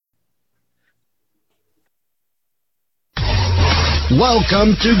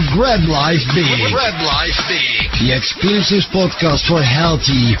Welcome to Grab Life Big. The exclusive podcast for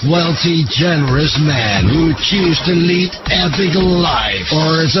healthy, wealthy, generous men who choose to lead epic life.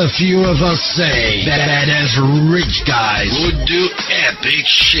 Or as a few of us say, badass rich guys who do epic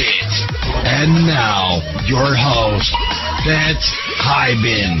shit. And now, your host, Pat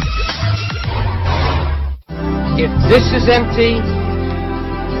Hiban. If this is empty,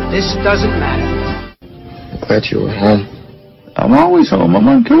 this doesn't matter. Glad you were home. I'm always home. I'm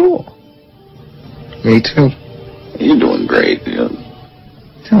uncool. Me too. You're doing great, dude.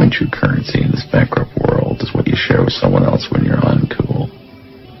 The only true currency in this bankrupt world is what you share with someone else when you're uncool.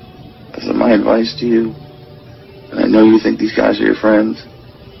 So my advice to you, and I know you think these guys are your friends,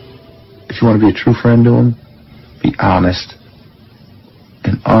 if you want to be a true friend to them, be honest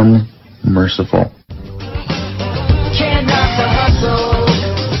and unmerciful. Can't knock the hustle.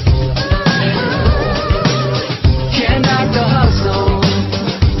 Can't knock the hustle.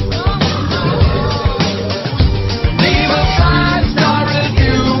 Leave a 5-star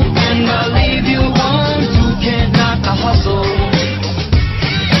review and I'll leave you one who can't knock the hustle.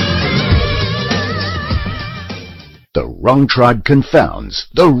 The wrong tribe confounds,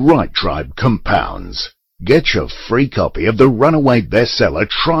 the right tribe compounds. Get your free copy of the runaway bestseller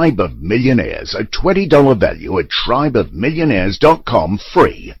Tribe of Millionaires, a $20 value at tribeofmillionaires.com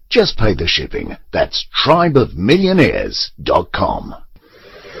free. Just pay the shipping. That's tribeofmillionaires.com.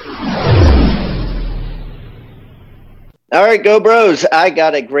 All right, go bros. I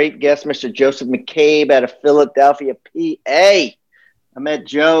got a great guest, Mr. Joseph McCabe out of Philadelphia, PA. I met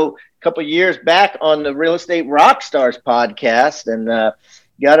Joe a couple years back on the Real Estate Rockstars podcast and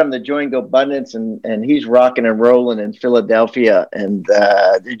got him to join GoBundance, and he's rocking and rolling in Philadelphia. And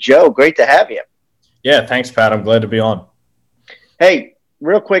Joe, great to have you. Yeah, thanks, Pat. I'm glad to be on. Hey,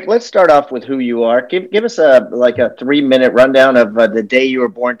 real quick, let's start off with who you are. Give us a 3-minute rundown of the day you were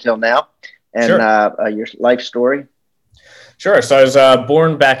born till now and Sure. Your life story. Sure. So I was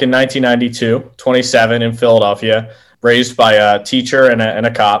born back in 1992, 27 in Philadelphia, raised by a teacher and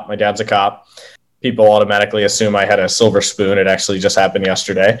a cop. My dad's a cop. People automatically assume I had a silver spoon. It actually just happened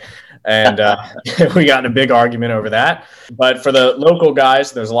yesterday. And we got in a big argument over that. But for the local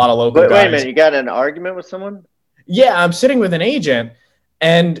guys, there's a lot of local guys. Wait a minute. You got in an argument with someone? Yeah, I'm sitting with an agent.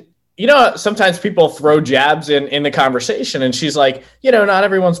 And, you know, sometimes people throw jabs in the conversation. And she's like, you know, not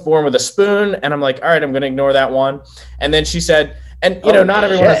everyone's born with a spoon. And I'm like, all right, I'm going to ignore that one. And then she said, and, you know, not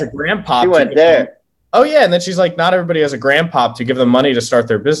everyone has a grandpa. She went there. Oh, yeah. And then she's like, not everybody has a grandpop to give them money to start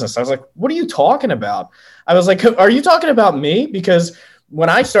their business. I was like, what are you talking about? I was like, are you talking about me? Because when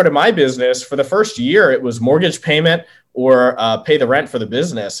I started my business, for the first year, it was mortgage payment or pay the rent for the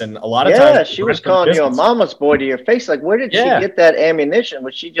business. And a lot of times. Yeah, she was calling you a mama's boy to your face. Like, where did she get that ammunition?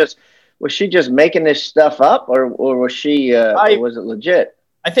 Was she just making this stuff up or was she, was it legit?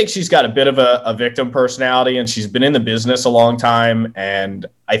 I think she's got a bit of a victim personality, and she's been in the business a long time. And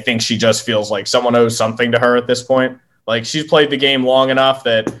I think she just feels like someone owes something to her at this point. Like, she's played the game long enough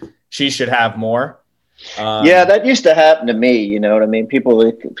that she should have more. Yeah, that used to happen to me. You know what I mean? People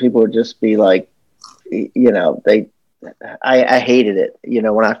would just be like, you know, I hated it. You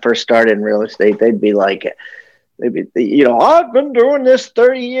know, when I first started in real estate, they'd be like, you know, I've been doing this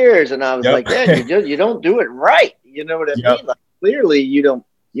 30 years. And I was like, yeah, you don't do it right. You know what I mean? Like, clearly you don't.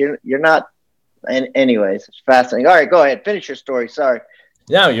 You're not. And anyways, it's fascinating. All right, go ahead. Finish your story. Sorry.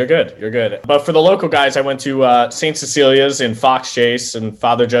 No, you're good. You're good. But for the local guys, I went to St. Cecilia's in Fox Chase and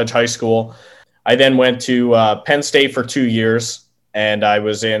Father Judge High School. I then went to Penn State for 2 years, and I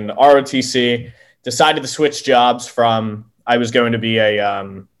was in ROTC. Decided to switch jobs from, I was going to be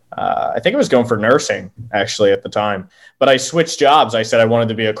I think I was going for nursing, actually, at the time. But I switched jobs. I said I wanted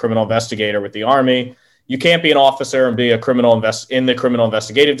to be a criminal investigator with the Army. You can't be an officer and be a in the criminal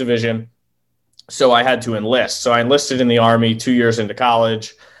investigative division. So I had to enlist. So I enlisted in the Army 2 years into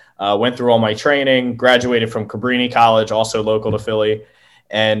college, went through all my training, graduated from Cabrini College, also local to Philly,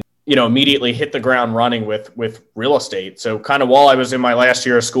 and, you know, immediately hit the ground running with real estate. So kind of while I was in my last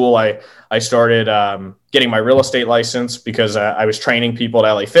year of school, I started getting my real estate license because I was training people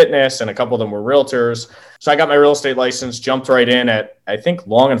at LA Fitness, and a couple of them were realtors. So I got my real estate license, jumped right in at, I think,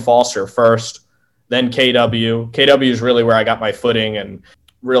 Long and Foster first, then KW. KW is really where I got my footing and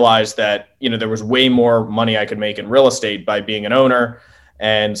realized that, you know, there was way more money I could make in real estate by being an owner.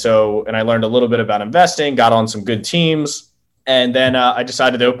 And I learned a little bit about investing, got on some good teams. And then I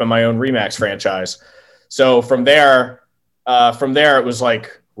decided to open my own RE/MAX franchise. So from there it was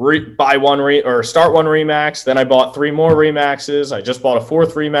like start one RE/MAX. Then I bought 3 more RE/MAXs. I just bought a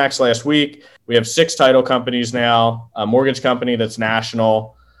 4th RE/MAX last week. We have 6 title companies now, a mortgage company that's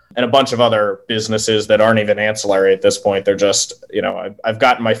national. and a bunch of other businesses that aren't even ancillary at this point. They're just, I've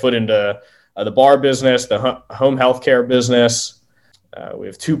gotten my foot into the bar business, the home healthcare business. We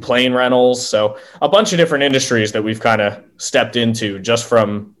have 2 plane rentals. So a bunch of different industries that we've kind of stepped into just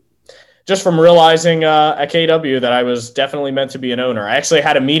from realizing at KW that I was definitely meant to be an owner. I actually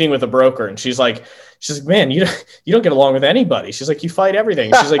had a meeting with a broker, and she's like, man, you don't get along with anybody. She's like, you fight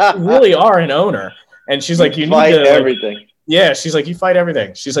everything. She's like, you really are an owner. And she's like, you fight need to everything. Yeah, she's like, you fight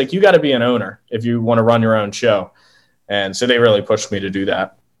everything. She's like, you got to be an owner if you want to run your own show. And so they really pushed me to do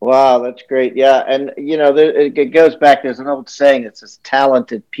that. Wow, that's great. Yeah, and it goes back. There's an old saying that says,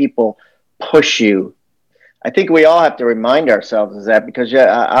 "Talented people push you." I think we all have to remind ourselves of that, because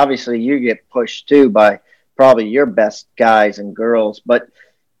obviously you get pushed too by probably your best guys and girls. But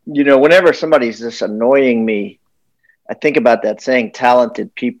whenever somebody's just annoying me, I think about that saying,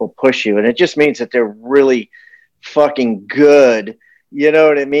 "Talented people push you," and it just means that they're really fucking good. You know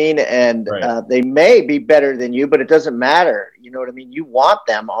what I mean? And right. They may be better than you, but it doesn't matter. You know what I mean? You want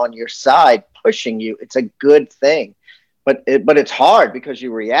them on your side pushing you. It's a good thing. But it's hard because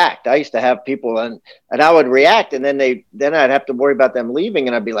you react. I used to have people and I would react, and then I'd have to worry about them leaving,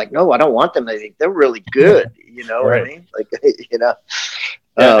 and I'd be like, no, I don't want them. I think they're really good. You know right. what I mean? Like,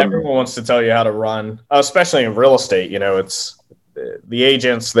 Yeah, everyone wants to tell you how to run, especially in real estate. It's the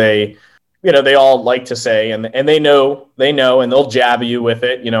agents, they all like to say, and they know, and they'll jab you with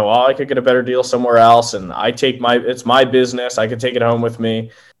it. I could get a better deal somewhere else, and it's my business. I could take it home with me.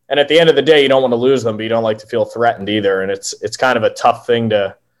 And at the end of the day, you don't want to lose them, but you don't like to feel threatened either. And it's kind of a tough thing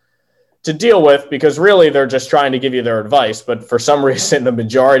to deal with, because really they're just trying to give you their advice. But for some reason, the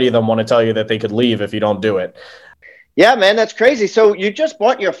majority of them want to tell you that they could leave if you don't do it. Yeah, man, that's crazy. So you just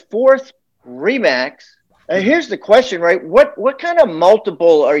bought your 4th RE/MAX. Here's the question, right? What kind of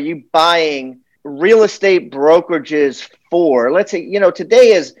multiple are you buying real estate brokerages for? Let's say,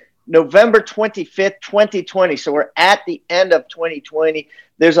 today is November 25th, 2020. So we're at the end of 2020.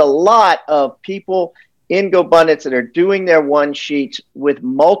 There's a lot of people in GoBundance that are doing their one sheets with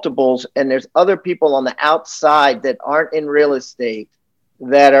multiples. And there's other people on the outside that aren't in real estate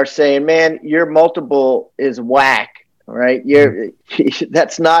that are saying, man, your multiple is whack, right?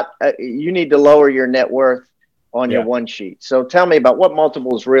 That's not, you need to lower your net worth on your one sheet. So tell me about what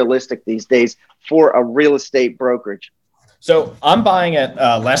multiple is realistic these days for a real estate brokerage. So I'm buying at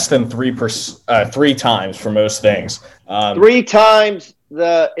less than 3 times for most things. 3 times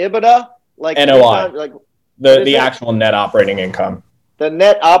the EBITDA, like NOI, like the actual net operating income. The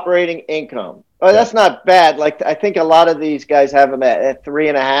net operating income. Oh, that's not bad. Like, I think a lot of these guys have them at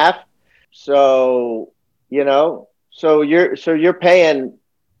 3.5. So you're paying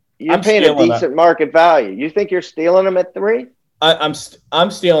a decent market value. You think you're stealing them at 3? I'm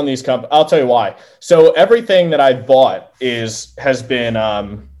stealing these companies. I'll tell you why. So everything that I've bought has been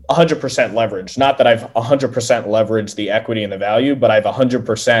 100% leveraged. Not that I've 100% leveraged the equity and the value, but I've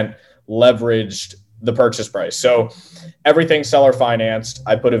 100% leveraged the purchase price. So everything seller financed.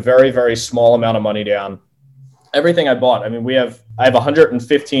 I put a very, very small amount of money down. Everything I bought. I mean, I have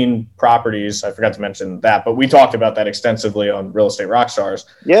 115 properties. I forgot to mention that, but we talked about that extensively on Real Estate Rockstars.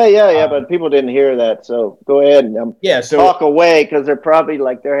 Yeah. But people didn't hear that. So go ahead and talk away, because they're probably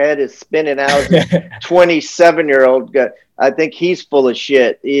like their head is spinning out. 27-year-old guy. I think he's full of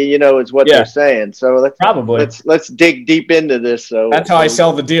shit, is what they're saying. So let's dig deep into this. So that's how I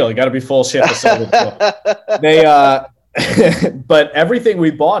sell the deal. You got to be full of shit to sell the deal. But everything we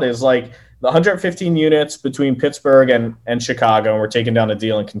bought is like the 115 units between Pittsburgh and Chicago, and we're taking down a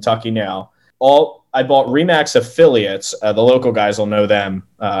deal in Kentucky now. I bought RE/MAX affiliates. The local guys will know them,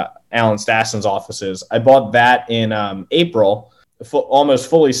 Alan Stassen's offices. I bought that in April, almost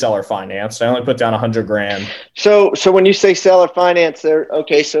fully seller financed. I only put down $100,000. So when you say seller finance,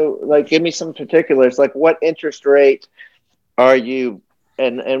 so like, give me some particulars. Like, what interest rate are you,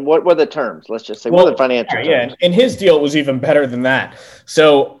 and what were the terms? Let's just say, what are the financial terms? Yeah, and his deal was even better than that.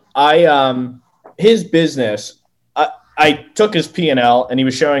 So his business, I took his P&L, and he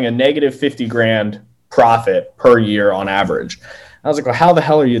was showing a negative $50,000 profit per year on average. I was like, well, how the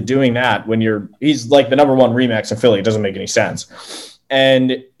hell are you doing that when he's like the number 1 RE/MAX affiliate? It doesn't make any sense.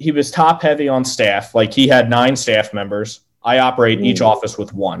 And he was top heavy on staff. Like, he had 9 staff members. I operate each office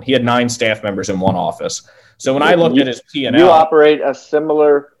with 1. He had 9 staff members in 1 office. So when I looked at his P&L, you operate a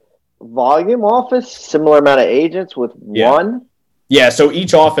similar volume office, similar amount of agents with 1. Yeah, so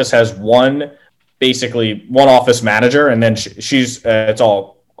each office has one office manager, and then she's it's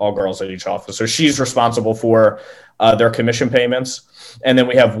all girls at each office. So she's responsible for their commission payments. And then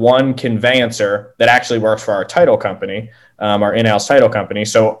we have 1 conveyancer that actually works for our title company, our in-house title company.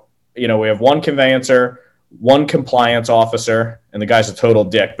 So, we have 1 conveyancer, one compliance officer, and the guy's a total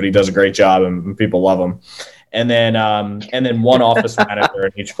dick, but he does a great job and people love him. And then one office manager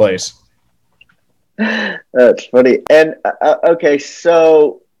in each place. That's funny. And okay,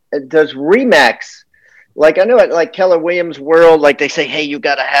 so does Remax, like I know at like Keller Williams World, like they say, hey, you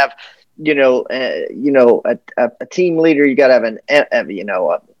got to have, a team leader, you got to have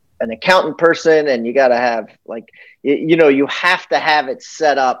an accountant person, and you got to have like, you have to have it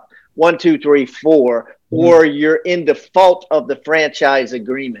set up 1, 2, 3, 4, or you're in default of the franchise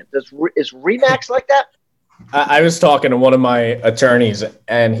agreement. Is Remax like that? I was talking to one of my attorneys,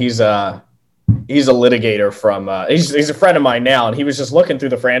 and he's a litigator from he's a friend of mine now, and he was just looking through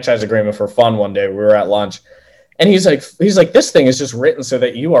the franchise agreement for fun one day. We were at lunch, and he's like, this thing is just written so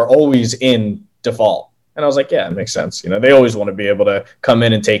that you are always in default. And I was like, yeah, it makes sense. They always want to be able to come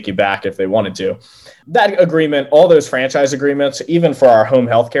in and take you back if they wanted to. That agreement, all those franchise agreements, even for our home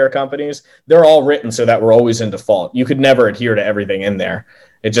healthcare companies, they're all written so that we're always in default. You could never adhere to everything in there.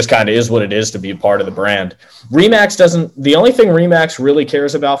 It just kind of is what it is to be a part of the brand. Remax doesn't. The only thing Remax really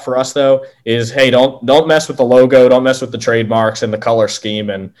cares about for us, though, is, hey, don't mess with the logo, don't mess with the trademarks and the color scheme,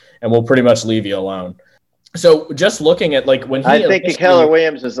 and we'll pretty much leave you alone. So just looking at like when I think Keller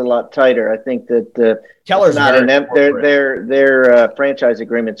Williams is a lot tighter. I think that Keller's not their franchise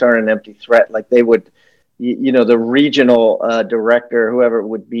agreements aren't an empty threat. Like they would, the regional director, whoever it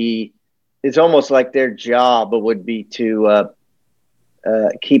would be, it's almost like their job would be to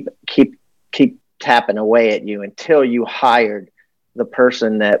keep tapping away at you until you hired the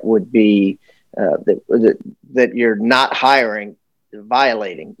person that would be that you're not hiring,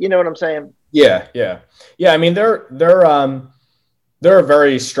 violating. You know what I'm saying? Yeah. I mean, they're a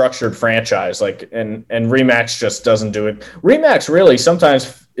very structured franchise, like, and Remax just doesn't do it. Remax really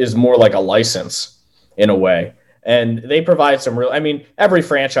sometimes is more like a license in a way. And they provide some real, I mean, every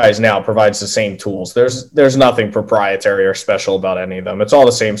franchise now provides the same tools. There's nothing proprietary or special about any of them. It's all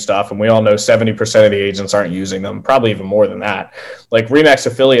the same stuff. And we all know 70% of the agents aren't using them, probably even more than that. Like Remax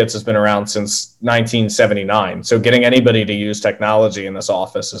Affiliates has been around since 1979. So getting anybody to use technology in this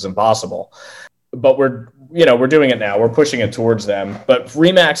office is impossible. But we're doing it now. We're pushing it towards them. But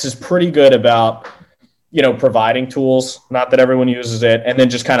Remax is pretty good about, providing tools, not that everyone uses it, and then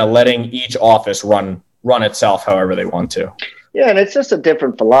just kind of letting each office run itself however they want to. Yeah, and it's just a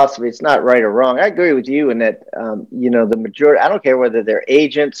different philosophy. It's not right or wrong. I agree with you in that, the majority, I don't care whether they're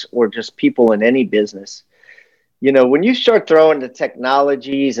agents or just people in any business. When you start throwing the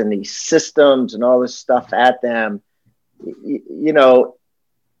technologies and these systems and all this stuff at them,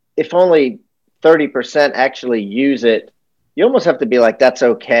 if only 30% actually use it, you almost have to be like, that's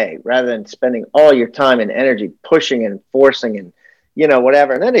okay, rather than spending all your time and energy pushing and forcing and,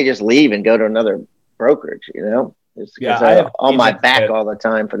 whatever. And then they just leave and go to another brokerage, it's because I'm on my back all the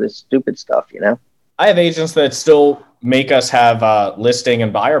time for this stupid stuff, I have agents that still make us have listing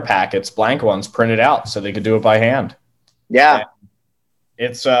and buyer packets, blank ones, printed out so they could do it by hand. Yeah. And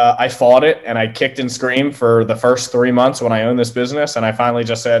it's I fought it and I kicked and screamed for the first 3 months when I owned this business, and I finally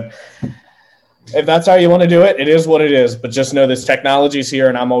just said, if that's how you want to do it, it is what it is. But just know this technology's here,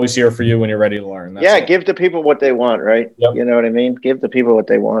 and I'm always here for you when you're ready to learn. That's it. Give the people what they want, right? Yep. You know what I mean? Give the people what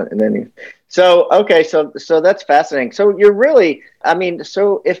they want, and then so that's fascinating. So you're really,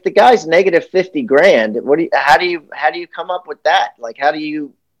 so if the guy's negative $50,000, how do you come up with that? Like, how do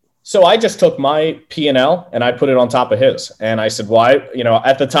you? So I just took my P&L and I put it on top of his, and I said, well,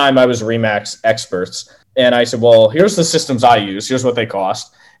 at the time I was Remax Experts, and I said, well, here's the systems I use. Here's what they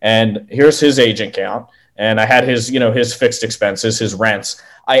cost. And here's his agent count. And I had his, his fixed expenses, his rents.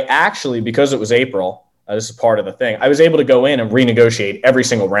 I actually, because it was April, this is part of the thing, I was able to go in and renegotiate every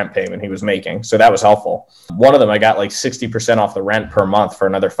single rent payment he was making. So that was helpful. One of them, I got like 60% off the rent per month for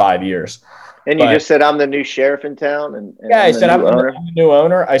another 5 years. And you just said, I'm the new sheriff in town. And I said, I'm the new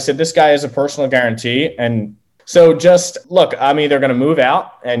owner. I said, this guy has a personal guarantee. And so just look, I'm either going to move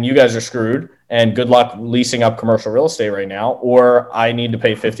out and you guys are screwed, and good luck leasing up commercial real estate right now, or I need to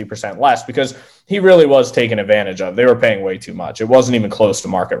pay 50% less, because he really was taken advantage of. They were paying way too much. It wasn't even close to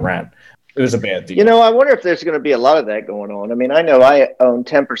market rent. It was a bad deal. I wonder if there's going to be a lot of that going on. I know I own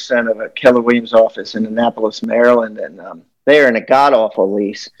 10% of a Keller Williams office in Annapolis, Maryland, and they're in a god-awful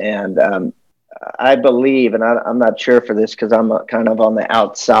lease. And I believe, and I'm not sure for this because I'm kind of on the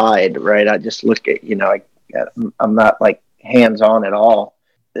outside, right? I just look at, I'm not like hands-on at all,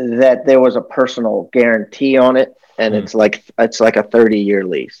 that there was a personal guarantee on it, and it's like a 30-year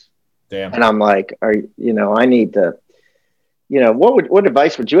lease. Damn. And I'm like, I need to, what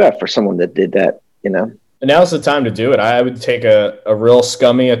advice would you have for someone that did that? And now's the time to do it. I would take a real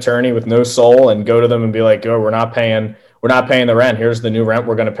scummy attorney with no soul and go to them and be like, we're not paying the rent. Here's the new rent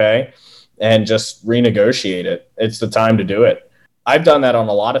we're going to pay. and just renegotiate it. It's the time to do it. I've done that on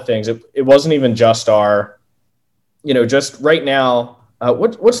a lot of things. It wasn't even just our, just right now.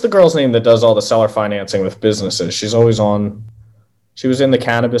 What's the girl's name that does all the seller financing with businesses? She's always on. She was in the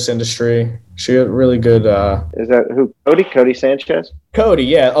cannabis industry. She had really good. Is that who? Cody Sanchez? Cody,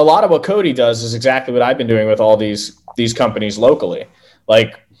 yeah. A lot of what Cody does is exactly what I've been doing with all these companies locally,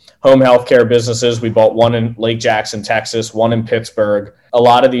 like home healthcare businesses. We bought one in Lake Jackson, Texas, one in Pittsburgh. A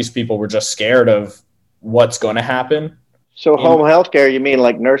lot of these people were just scared of what's going to happen. So home healthcare, you mean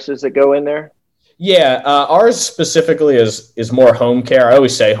like nurses that go in there? Yeah, ours specifically is more home care. I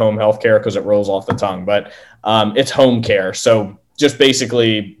always say home healthcare because it rolls off the tongue, but it's home care. So just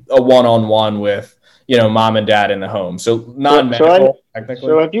basically a one-on-one with mom and dad in the home. So non-medical. Technically.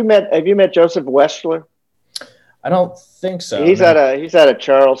 So have you met Joseph Westler? I don't think so. He's out of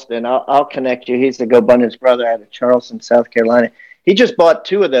Charleston. I'll connect you. He's the GoBundance brother out of Charleston, South Carolina. He just bought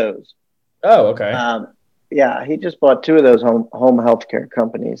 2 of those. Oh, okay. Yeah, he just bought 2 of those home healthcare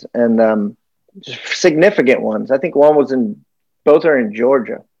companies, and significant ones. I think both are in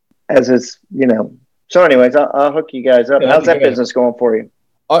Georgia, as is So, anyways, I'll hook you guys up. How's that business going for you?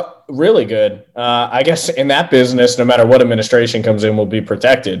 Really good. I guess in that business, no matter what administration comes in, we'll be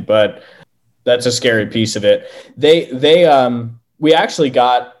protected. But that's a scary piece of it. We actually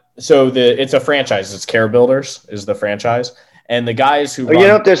got it's a franchise. It's Care Builders is the franchise, and the guys who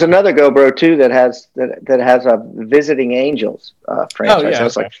there's another GoBro too that has a Visiting Angels franchise. Oh, yeah,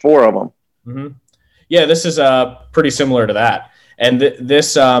 There's like 4 of them. Mm-hmm. Yeah, this is pretty similar to that. And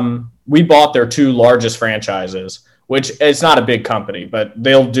this we bought their 2 largest franchises, which it's not a big company, but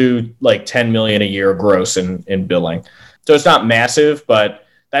they'll do like 10 million a year gross in billing. So it's not massive, but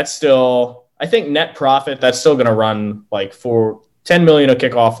that's still, I think net profit, that's still going to run like 10 million to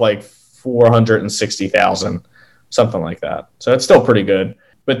kick off like 460,000, something like that. So it's still pretty good.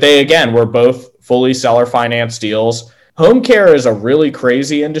 But they, again, were both fully seller finance deals. Home care is a really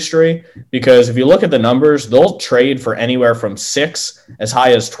crazy industry because if you look at the numbers, they'll trade for anywhere from 6 as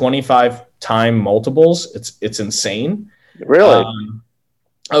high as 25 time multiples. It's insane. Really?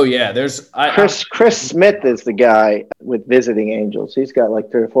 Oh yeah. There's Chris Smith is the guy with Visiting Angels. He's got like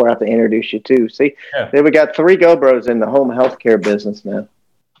 3 or 4 I have to introduce you to. See, we got 3 GoBros in the home healthcare business now.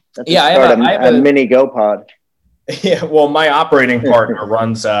 Yeah, I have a mini GoPod. Yeah, well, my operating partner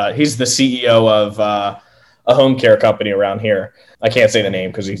runs. He's the CEO of a home care company around here. I can't say the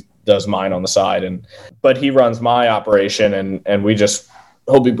name because he does mine on the side, but he runs my operation, and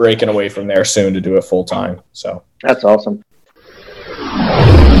he'll be breaking away from there soon to do it full time. So that's awesome.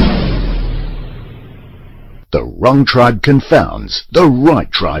 The wrong tribe confounds, the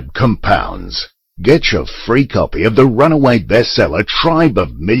right tribe compounds. Get your free copy of the runaway bestseller Tribe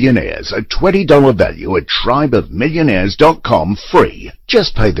of Millionaires, a $20 value at tribeofmillionaires.com free.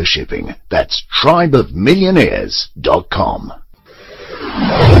 Just pay the shipping. That's tribeofmillionaires.com.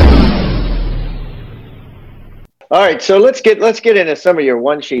 All right, so let's get into some of your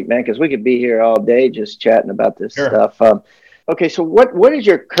one sheet, man, because we could be here all day just chatting about this stuff. Okay, so what is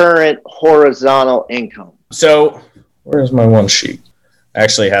your current horizontal income? So where's my one sheet? I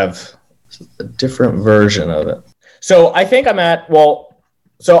actually have a different version of it. So I think I'm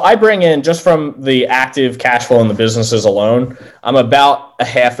so I bring in, just from the active cash flow in the businesses alone, I'm about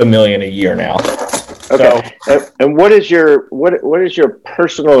 $500,000 a year now. Okay. So, and what is your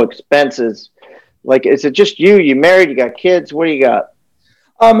personal expenses? Like, is it just you married, you got kids? What do you got?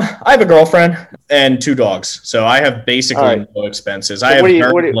 I have a girlfriend and 2 dogs. So I have basically no expenses. So I have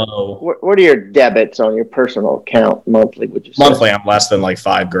very low. What are your debits on your personal account monthly, would you say? Monthly, I'm less than like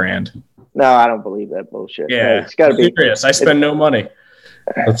 $5,000. No, I don't believe that bullshit. Yeah, it's got to be serious. I spend no money.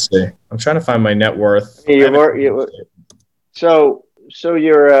 Let's see. I'm trying to find my net worth. So you're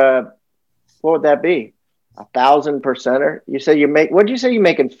what would that be? 1,000%er? You say you make? What did you say? You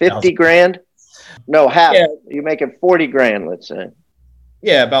making 50 grand? No, half. Yeah. You're making 40 grand. Let's say.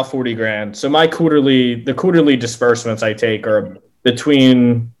 Yeah, about 40 grand. So the quarterly disbursements I take are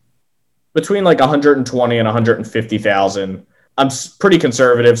between like 120 and 150,000. I'm pretty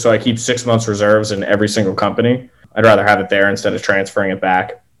conservative, so I keep 6 months reserves in every single company. I'd rather have it there instead of transferring it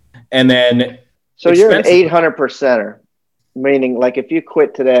back. And then, so you're an 800%er, meaning like if you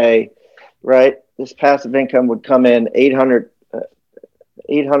quit today, right? This passive income would come in 800 at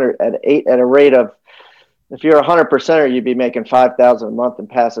a rate of, if you're a 100%er, you'd be making $5,000 a month in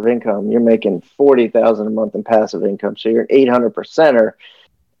passive income. You're making $40,000 a month in passive income. So you're an 800%er.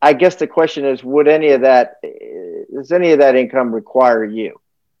 I guess the question is, does any of that income require you?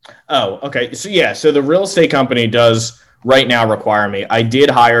 Oh, okay. So the real estate company does right now require me. I did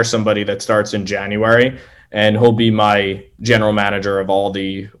hire somebody that starts in January, and he'll be my general manager of all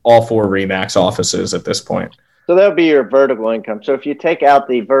 4 RE/MAX offices at this point. So that'll be your vertical income. So if you take out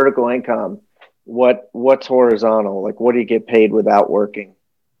the vertical income, what's horizontal? Like, what do you get paid without working?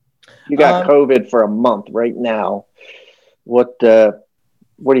 You got COVID for a month right now. What are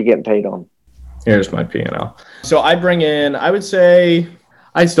you getting paid on? Here's my P&L. So I bring in, I would say,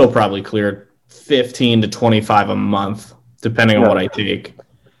 I'd still probably clear 15 to 25 a month, depending on what I take.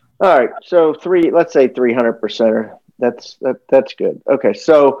 All right. So let's say 300%. That's good. Okay.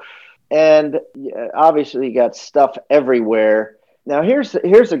 So, and obviously you got stuff everywhere. Now here's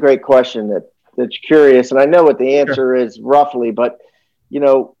a great question that's curious. And I know what the answer is roughly, but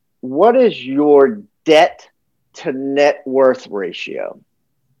what is your debt to net worth ratio?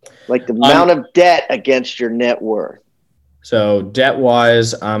 Like the amount of debt against your net worth. So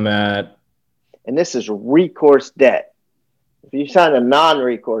debt-wise, I'm at... And this is recourse debt. If you sign a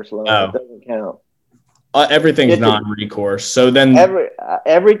non-recourse loan, it doesn't count. Everything's non-recourse. So then...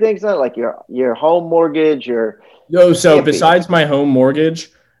 everything's not like your home mortgage, besides my home mortgage,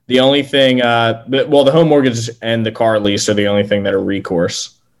 the only thing... the home mortgage and the car lease are the only thing that are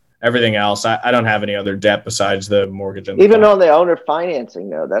recourse. Everything else, I don't have any other debt besides the mortgage. And even on the owner financing,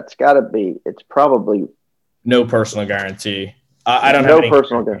 though, that's got to be. It's probably no personal guarantee. I don't have any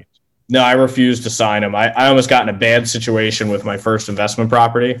personal guarantee. No, I refuse to sign them. I almost got in a bad situation with my first investment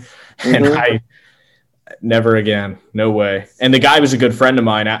property, and I never again. No way. And the guy was a good friend of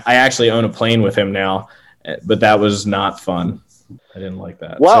mine. I actually own a plane with him now, but that was not fun. I didn't like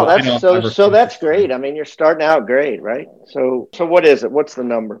that. Well, so that's great. I mean, you're starting out great, right? So what is it? What's the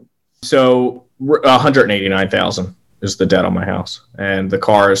number? So $189,000 is the debt on my house, and the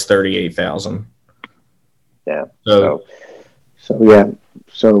car is $38,000. Yeah. So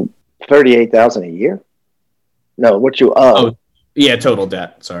 $38,000 a year. No, what you owe? Oh, yeah, total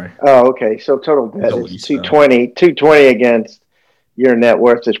debt. Sorry. Oh, okay. So total debt is 220. 220 against your net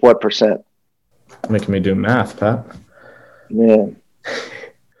worth is what percent? Making me do math, Pat. Yeah,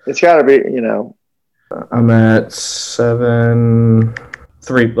 it's got to be. I'm at 3%.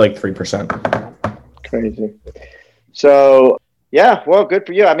 Crazy. So yeah, well, good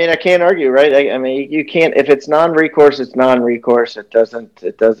for you. I mean, I can't argue, right? I mean, you can't. If it's non-recourse, it's non-recourse. It doesn't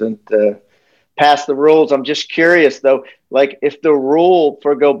pass the rules. I'm just curious though. Like, if the rule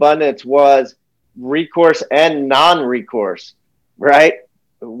for GoBundance was recourse and non-recourse, right?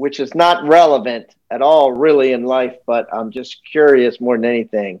 Which is not relevant at all really in life, but I'm just curious more than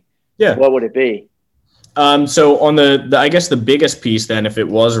anything. Yeah. What would it be? So on the I guess the biggest piece then, if it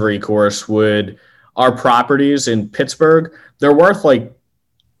was recourse, would our properties in Pittsburgh, they're worth I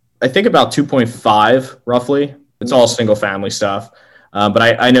think about 2.5 roughly. It's all single family stuff. But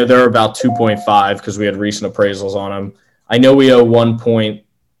I know they're about 2.5 because we had recent appraisals on them. I know we owe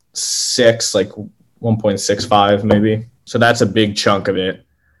 1.6, like 1.65 maybe. So that's a big chunk of it.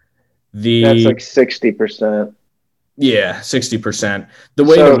 That's like 60%. Yeah, 60%. The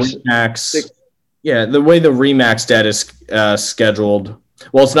way the RE/MAX debt is scheduled.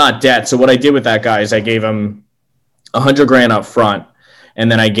 Well, it's not debt. So what I did with that guy is I gave him $100,000 up front, and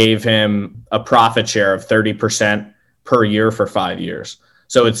then I gave him a profit share of 30% per year for 5 years.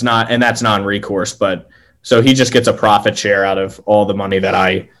 So it's not, and that's non-recourse, but so he just gets a profit share out of all the money that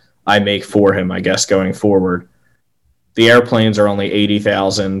I make for him, I guess, going forward. The airplanes are only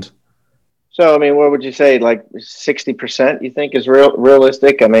 $80,000. So, I mean, what would you say, like 60% you think is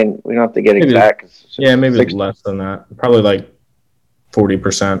realistic? I mean, we don't have to get exact. Yeah, maybe 60. Less than that. Probably like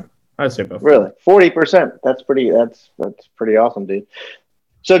 40%. I'd say about 40%. Really? 40%. That's pretty awesome, dude.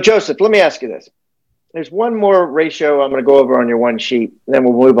 So, Joseph, let me ask you this. There's one more ratio I'm going to go over on your one sheet, and then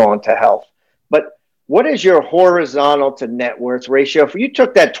we'll move on to health. But what is your horizontal to net worth ratio? If you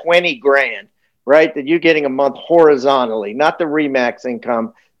took that $20,000, right, that you're getting a month horizontally, not the RE/MAX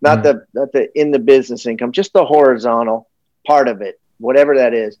income, not the in the business income, just the horizontal part of it, whatever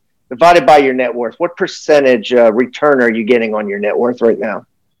that is, divided by your net worth. What percentage return are you getting on your net worth right now?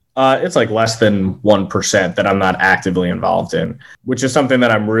 It's like less than 1% that I'm not actively involved in, which is something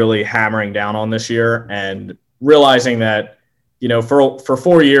that I'm really hammering down on this year, and realizing that, for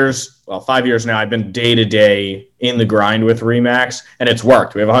 4 years, 5 years now, I've been day to day in the grind with RE/MAX, and it's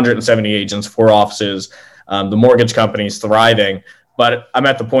worked. We have 170 agents, 4 offices. The mortgage company's thriving. But I'm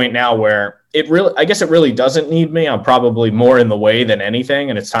at the point now where it really doesn't need me. I'm probably more in the way than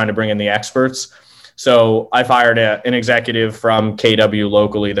anything, and it's time to bring in the experts. So I've hired an executive from KW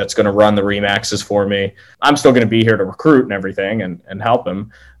locally that's going to run the Remaxes for me. I'm still going to be here to recruit and everything and help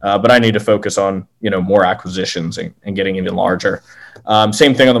him. But I need to focus on, more acquisitions and getting even larger.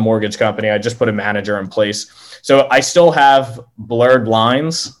 Same thing on the mortgage company. I just put a manager in place. So I still have blurred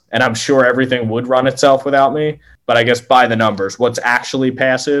lines, and I'm sure everything would run itself without me. But I guess by the numbers, what's actually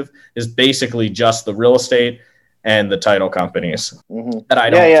passive is basically just the real estate and the title companies that I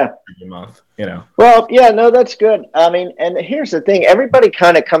don't every month, Well, yeah, no, that's good. I mean, and here's the thing: everybody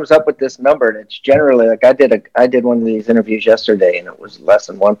kind of comes up with this number, and it's generally like I did one of these interviews yesterday, and it was less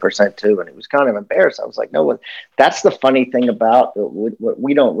than 1% too, and it was kind of embarrassed. I was like, no, that's the funny thing about what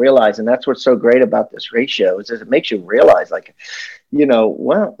we don't realize, and that's what's so great about this ratio is it makes you realize, like,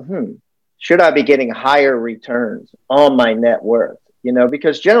 should I be getting higher returns on my net worth?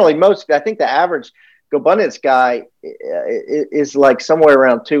 Because generally, I think the average GoBundance guy is like somewhere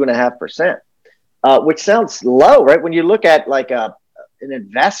around 2.5%, which sounds low, right? When you look at like an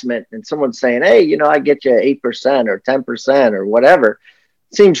investment and someone's saying, hey, I get you 8% or 10% or whatever,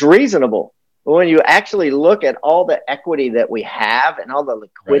 seems reasonable. But when you actually look at all the equity that we have and all the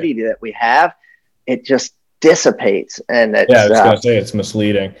liquidity that we have, it just dissipates. And it's, I was going to say it's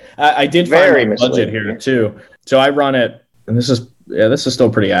misleading. I did find my budget here too. So I run it, and this is still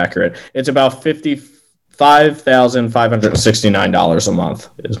pretty accurate. It's about $55,569 a month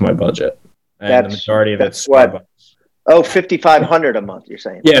is my budget. And the majority of it's what? Oh, $5,500 a month, you're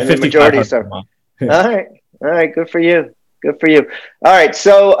saying? Yeah, $5,500 a month. All right. Good for you. All right.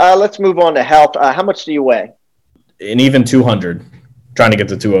 So let's move on to health. How much do you weigh? An even 200, trying to get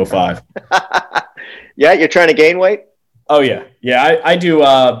to 205. Yeah. You're trying to gain weight? Oh yeah. Yeah. I do.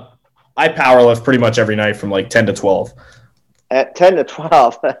 I power lift pretty much every night from like 10 to 12. At 10 to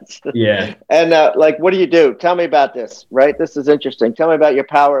 12. Yeah. And what do you do? Tell me about this, right? This is interesting. Tell me about your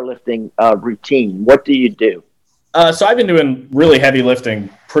powerlifting routine. What do you do? So I've been doing really heavy lifting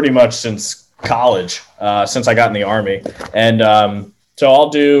pretty much since college, since I got in the Army. And so I'll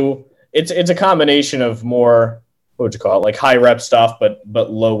do, it's a combination of more, what would you call it? Like high rep stuff, but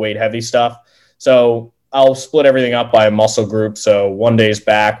low weight, heavy stuff. So I'll split everything up by a muscle group. So one day's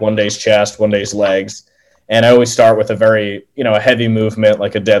back, one day's chest, one day's legs. And I always start with a very, a heavy movement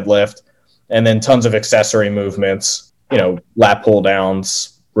like a deadlift, and then tons of accessory movements, lat pull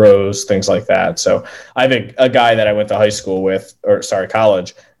downs, rows, things like that. So I have a guy that I went to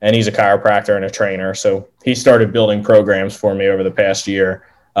college, and he's a chiropractor and a trainer. So he started building programs for me over the past year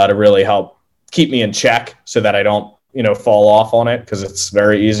to really help keep me in check so that I don't, fall off on it, because it's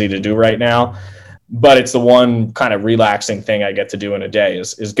very easy to do right now. But it's the one kind of relaxing thing I get to do in a day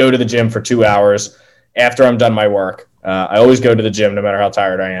is go to the gym for 2 hours. After I'm done my work, I always go to the gym no matter how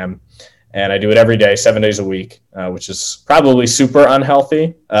tired I am. And I do it every day, 7 days a week, which is probably super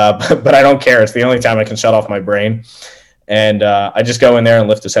unhealthy, but I don't care. It's the only time I can shut off my brain. And I just go in there and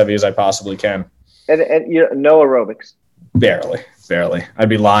lift as heavy as I possibly can. And no aerobics? Barely. I'd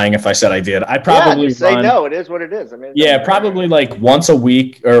be lying if I said I did. I probably say no. It is what it is. I mean, probably like once a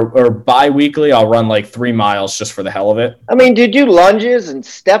week or bi-weekly, I'll run like 3 miles just for the hell of it. I mean, do you do lunges and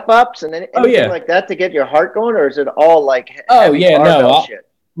step ups and anything like that to get your heart going, or is it all like shit?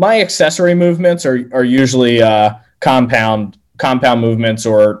 My accessory movements are usually compound movements,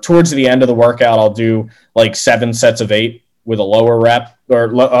 or towards the end of the workout, I'll do like 7 sets of 8 with a lower rep or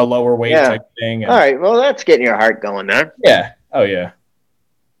a lower weight type thing. All right. Well, that's getting your heart going there. Yeah. Oh yeah.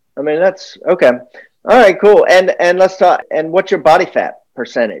 I mean, that's okay. All right, cool. And let's talk. And what's your body fat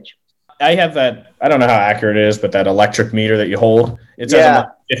percentage? I have that. I don't know how accurate it is, but that electric meter that you hold, it says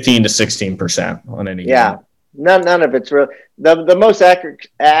about 15 to 16% on any. Yeah. None of it's real. The most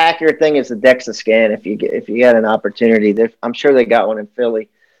accurate thing is the DEXA scan. If you get an opportunity, I'm sure they got one in Philly.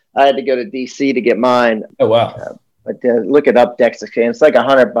 I had to go to DC to get mine. Oh wow! But look it up, DEXA scan. It's like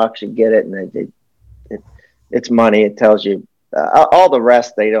 $100. You get it, and it's money. It tells you all the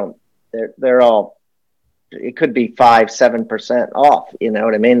rest. They don't. They're all. It could be 5-7% off. You know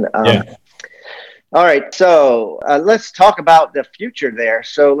what I mean? Yeah. All right. So let's talk about the future there.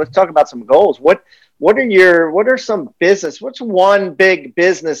 So let's talk about some goals. What's one big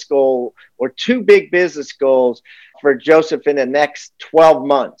business goal or 2 big business goals for Joseph in the next 12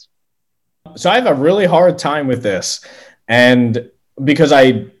 months? So I have a really hard time with this, and because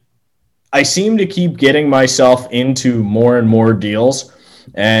I seem to keep getting myself into more and more deals,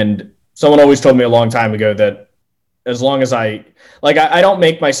 and someone always told me a long time ago that as long as I don't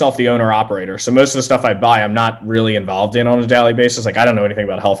make myself the owner operator. So most of the stuff I buy, I'm not really involved in on a daily basis. Like I don't know anything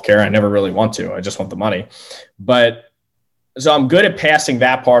about healthcare. I never really want to. I just want the money. But so I'm good at passing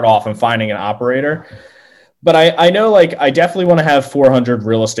that part off and finding an operator. But I know I definitely want to have 400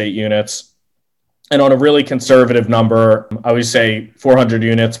 real estate units. And on a really conservative number, I always say 400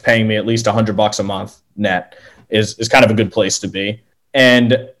 units paying me at least $100 a month net is kind of a good place to be.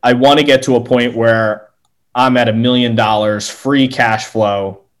 And I want to get to a point where I'm at $1 million free cash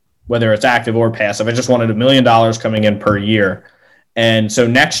flow, whether it's active or passive. I just wanted $1 million coming in per year. And so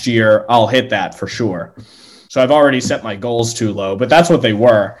next year I'll hit that for sure. So I've already set my goals too low, but that's what they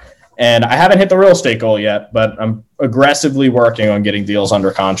were. And I haven't hit the real estate goal yet, but I'm aggressively working on getting deals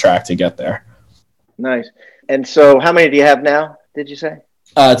under contract to get there. Nice. And so how many do you have now, did you say?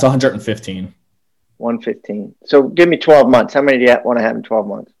 It's 115. 115. So give me 12 months. How many do you want to have in 12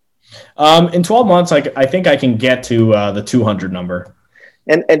 months? In 12 months, I think I can get to the 200 number.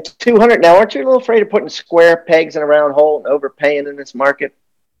 And 200. Now, aren't you a little afraid of putting square pegs in a round hole and overpaying in this market?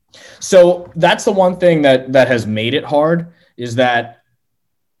 So that's the one thing that has made it hard is that,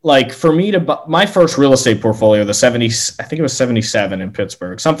 like, for me to buy my first real estate portfolio, the 70, I think it was 77 in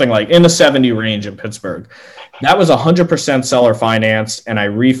Pittsburgh, something like in the 70 range in Pittsburgh. That was 100% seller financed, and I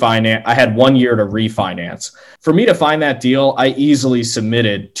had 1 year to refinance. For me to find that deal, I easily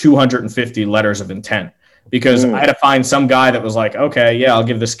submitted 250 letters of intent because I had to find some guy that was like, okay, yeah, I'll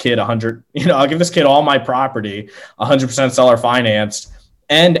give this kid I'll give this kid all my property, 100% seller financed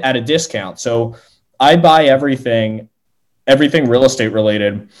and at a discount. So I buy everything real estate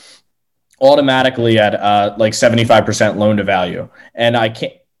related automatically at like 75% loan to value. And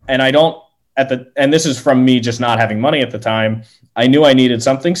and this is from me just not having money at the time. I knew I needed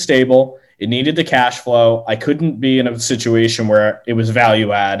something stable. It needed the cash flow. I couldn't be in a situation where it was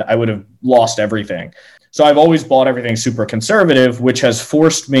value add. I would have lost everything. So I've always bought everything super conservative, which has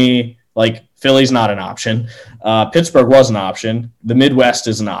forced me, like, Philly's not an option. Pittsburgh was an option. The Midwest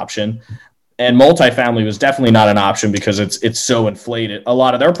is an option. And multifamily was definitely not an option because it's so inflated. A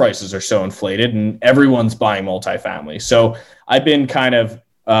lot of their prices are so inflated and everyone's buying multifamily. So I've been kind of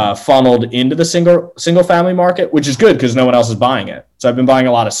funneled into the single family market, which is good because no one else is buying it. So I've been buying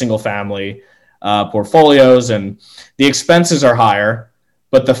a lot of single family portfolios, and the expenses are higher,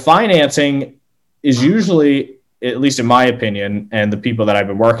 but the financing is usually, at least in my opinion, and the people that I've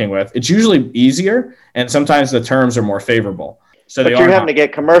been working with, it's usually easier, and sometimes the terms are more favorable. So but you're having to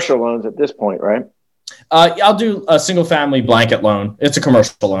get commercial loans at this point, right? I'll do a single family blanket loan. It's a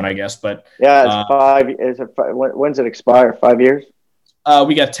commercial loan, I guess, but yeah, when's it expire? 5 years?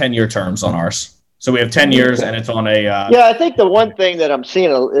 We got 10-year terms on ours. So we have 10 years, and it's on a. Yeah, I think the one thing that I'm seeing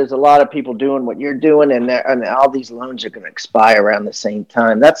is a lot of people doing what you're doing, and all these loans are going to expire around the same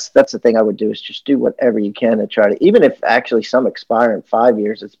time. That's the thing I would do is just do whatever you can to try to, even if actually some expire in 5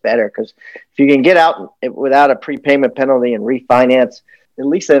 years, it's better because if you can get out without a prepayment penalty and refinance, at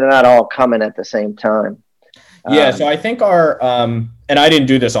least they're not all coming at the same time. Yeah, so I think our and I didn't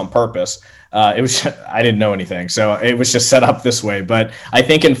do this on purpose. It was I didn't know anything, so it was just set up this way. But I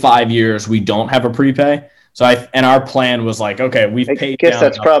think in 5 years we don't have a prepay. So our plan was like, okay, we've paid. I guess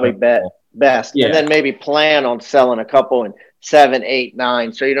that's probably best. Yeah. And then maybe plan on selling a couple in 7, 8,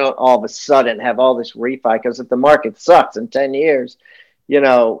 9, so you don't all of a sudden have all this refi. Because if the market sucks in 10 years, it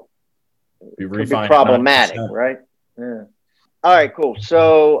could be problematic, 90%. Right? Yeah. All right, cool.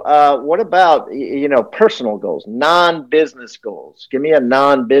 So what about, personal goals, non-business goals? Give me a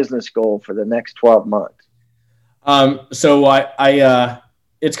non-business goal for the next 12 months. So I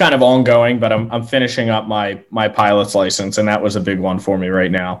it's kind of ongoing, but I'm finishing up my pilot's license, and that was a big one for me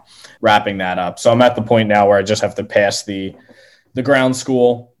right now, wrapping that up. So I'm at the point now where I just have to pass the ground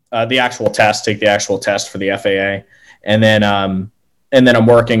school, the actual test, take the actual test for the FAA. And then I'm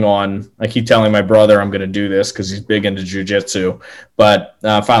working on, I keep telling my brother I'm going to do this because he's big into jiu-jitsu, but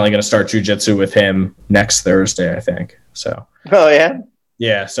finally going to start jiu-jitsu with him next Thursday, I think. So. Oh, yeah?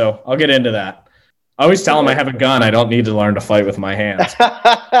 Yeah, so I'll get into that. I always tell him I have a gun. I don't need to learn to fight with my hands.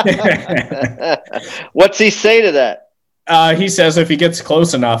 What's he say to that? He says if he gets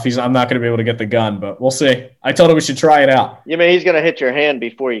close enough, I'm not going to be able to get the gun, but we'll see. I told him we should try it out. You mean he's going to hit your hand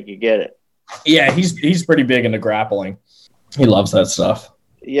before you could get it? Yeah, he's pretty big into grappling. He loves that stuff.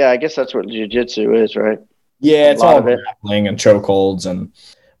 Yeah, I guess that's what jiu-jitsu is, right? Yeah, it's all grappling and chokeholds,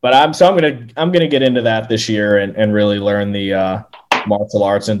 but I'm gonna get into that this year and really learn the martial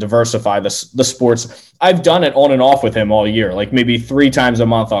arts and diversify the sports. I've done it on and off with him all year. Like maybe 3 times a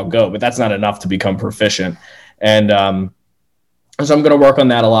month I'll go, but that's not enough to become proficient. And so I'm gonna work on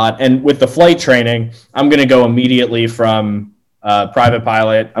that a lot. And with the flight training, I'm gonna go immediately from private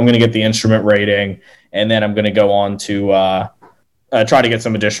pilot. I'm gonna get the instrument rating. And then I'm going to go on to try to get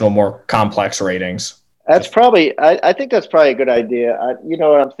some additional, more complex ratings. That's probably, I think that's probably a good idea.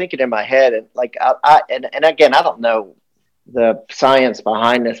 What I'm thinking in my head, and like, and again, I don't know the science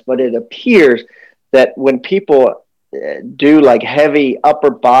behind this, but it appears that when people do like heavy upper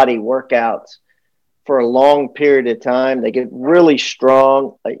body workouts, for a long period of time. They get really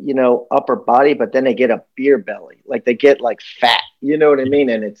strong, upper body, but then they get a beer belly. Like they get like fat, you know what I mean?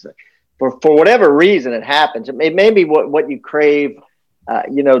 And it's for whatever reason it happens. It may be what you crave,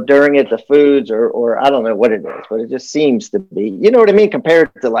 during it, the foods or I don't know what it is, but it just seems to be, you know what I mean?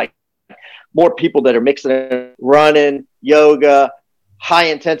 Compared to like more people that are mixing in running, yoga, high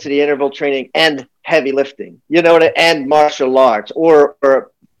intensity interval training, and heavy lifting, and martial arts, or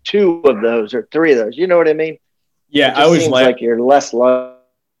 2 of those or 3 of those. You know what I mean? Yeah, I always like you're less.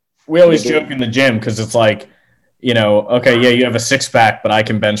 We always joke in the gym because it's like, okay, yeah, you have a 6-pack, but I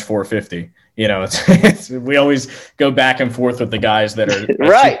can bench 450. We always go back and forth with the guys that are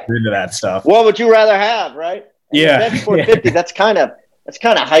right into that stuff. What would you rather have, right? Yeah, bench 450. Yeah. That's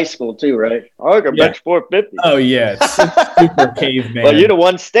kind of high school too, right? I can bench 450. Oh yeah, it's super caveman. Well, you'd have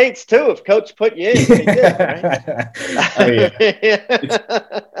won states too if coach put you in. He did, right? Oh yeah,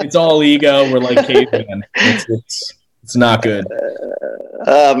 it's all ego. We're like caveman. It's not good.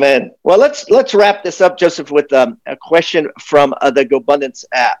 Oh man. Well, let's wrap this up, Joseph, with a question from the GoBundance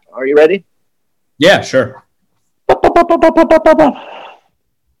app. Are you ready? Yeah, sure. All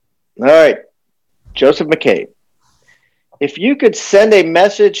right, Joseph McCabe. If you could send a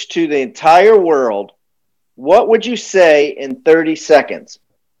message to the entire world, what would you say in 30 seconds?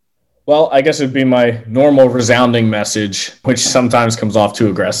 Well, I guess it'd be my normal resounding message, which sometimes comes off too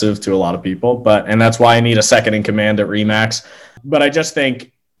aggressive to a lot of people, and that's why I need a second in command at Remax. But I just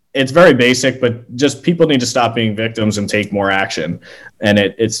think it's very basic, but just people need to stop being victims and take more action. And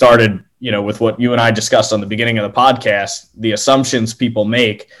it started, with what you and I discussed on the beginning of the podcast, the assumptions people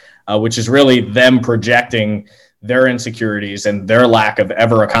make, which is really them projecting their insecurities and their lack of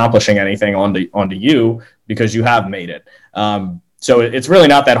ever accomplishing anything onto you because you have made it. So it's really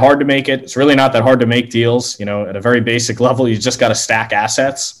not that hard to make it. It's really not that hard to make deals. At a very basic level, you just got to stack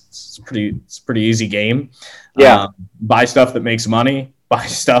assets. It's a pretty easy game. Yeah. Buy stuff that makes money. Buy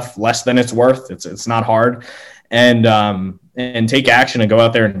stuff less than it's worth. It's not hard, and take action and go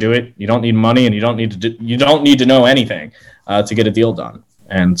out there and do it. You don't need money, and you don't need to know anything to get a deal done.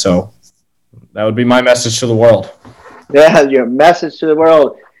 And so that would be my message to the world. Yeah, your message to the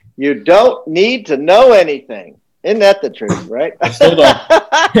world. You don't need to know anything. Isn't that the truth, right? I still don't.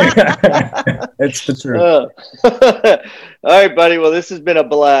 It's the truth. All right, buddy. Well, this has been a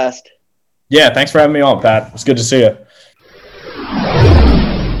blast. Yeah, thanks for having me on, Pat. It's good to see you.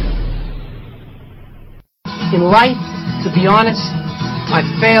 In life, to be honest, I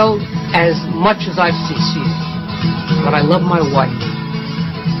failed as much as I've succeeded. But I love my wife.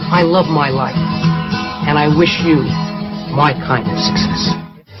 I love my life. And I wish you my kind of success.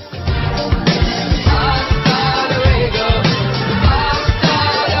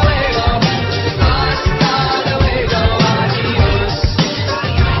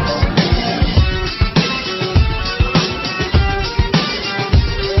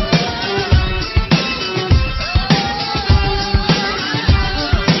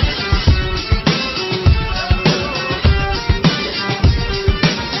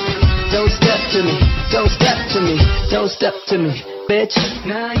 Don't step to me, bitch.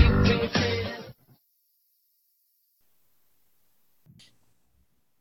 Now you can